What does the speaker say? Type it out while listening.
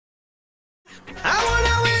I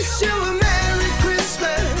wanna wish you a Merry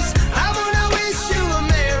Christmas. I wanna wish you a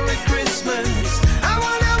Merry Christmas. I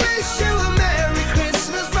wanna wish you a Merry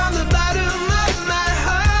Christmas from the bottom of my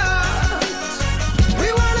heart. We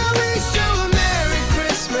wanna wish you a Merry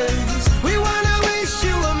Christmas. We wanna wish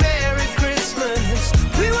you a Merry Christmas.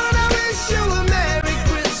 We wanna wish you a Merry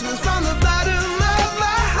Christmas from the bottom of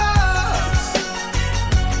our hearts.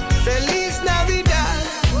 Feliz Navidad.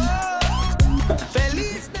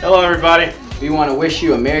 Feliz Navidad. Hello everybody. We want to wish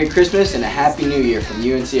you a Merry Christmas and a Happy New Year from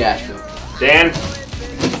UNC Asheville. Dan,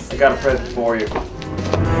 I got a present for you.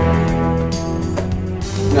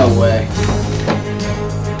 No way.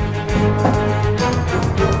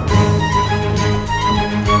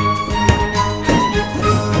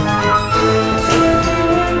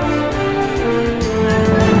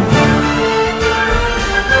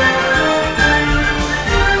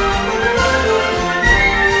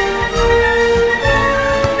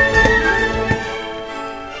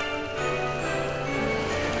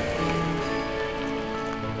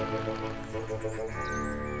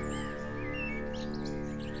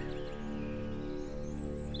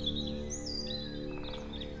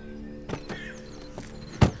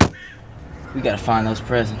 We gotta find those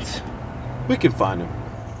presents. We can find them.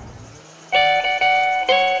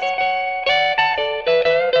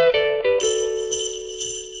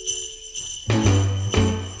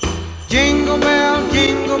 Jingle bell,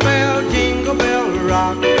 jingle bell, jingle bell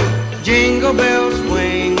rock. Jingle bells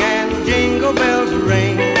swing and jingle bells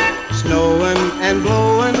ring. Snowing and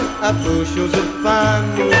blowing up bushels of fun.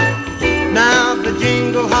 Now the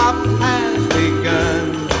jingle hop has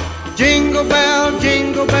begun. Jingle bell,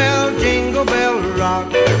 jingle bell, jingle bell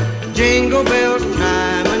rock. Jingle bells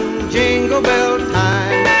chime and jingle bell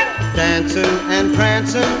time. Dancing and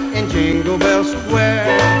prancing in Jingle Bell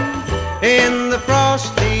Square. In the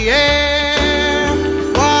frosty air,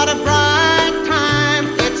 what a bright time.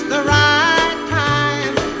 It's the right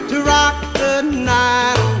time to rock the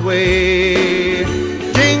night away.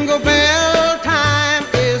 Jingle bell time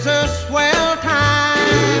is a swell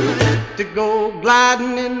time to go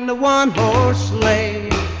gliding in the one-horse sleigh.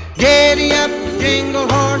 Giddy up, jingle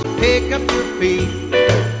horse, pick up your feet.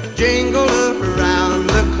 Jingle around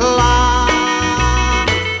the clock.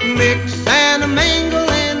 Mix and a mingle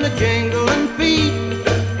in the jingling feet.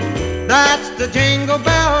 That's the Jingle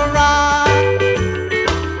Bell Rock.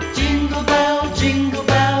 Jingle bell, jingle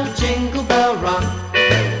bell, jingle bell rock.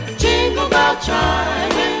 Jingle bell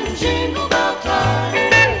chime and jingle bell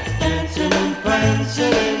time. Dancing and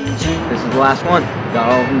prancing in jingle. This is the last one. Got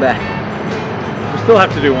all of them back. We still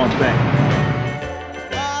have to do one thing.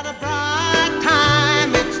 What a bright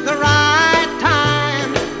time, it's the right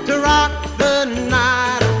time to rock the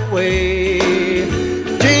night away.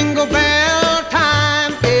 Jingle bell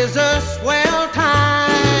time is a swell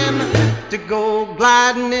time to go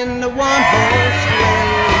gliding in the one-horse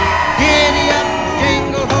sleigh. Giddy up,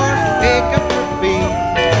 jingle horse, pick up your feet.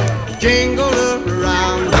 Jingle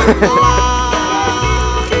around the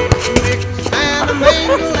clock. Mix and a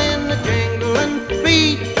mingle in the jingling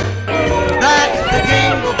feet. That's the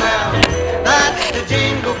jingle bell. That's the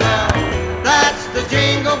jingle bell. That's the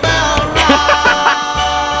Jingle Bell Rock.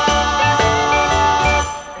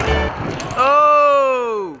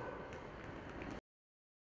 Oh!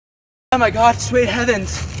 Oh my God, sweet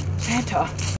heavens. Santa.